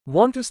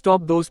Want to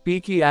stop those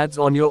peaky ads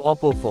on your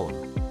OPPO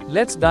phone?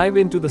 Let's dive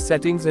into the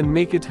settings and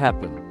make it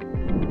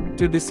happen.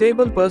 To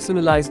disable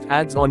personalized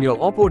ads on your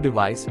OPPO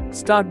device,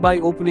 start by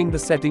opening the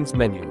settings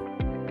menu.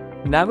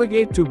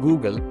 Navigate to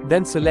Google,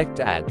 then select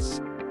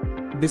ads.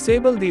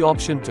 Disable the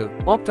option to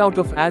opt out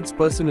of ads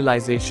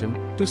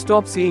personalization to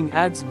stop seeing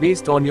ads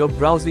based on your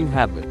browsing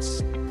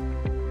habits.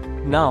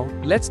 Now,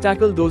 let's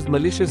tackle those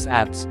malicious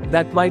apps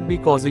that might be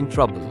causing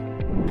trouble.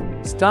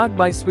 Start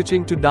by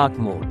switching to dark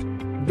mode.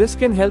 This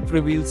can help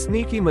reveal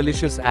sneaky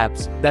malicious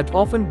apps that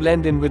often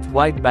blend in with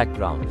white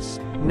backgrounds.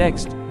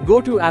 Next, go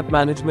to App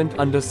Management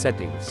under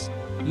Settings.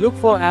 Look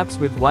for apps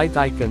with white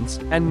icons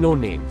and no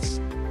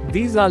names.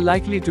 These are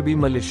likely to be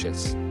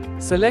malicious.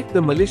 Select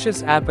the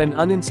malicious app and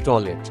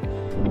uninstall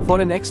it.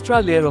 For an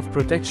extra layer of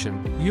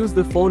protection, use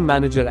the Phone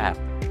Manager app.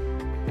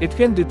 It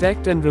can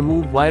detect and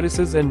remove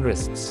viruses and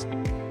risks.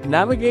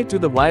 Navigate to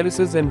the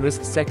Viruses and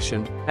Risks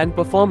section and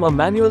perform a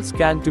manual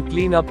scan to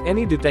clean up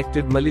any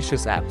detected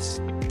malicious apps.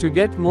 To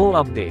get more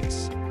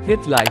updates,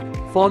 hit like,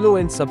 follow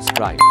and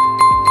subscribe.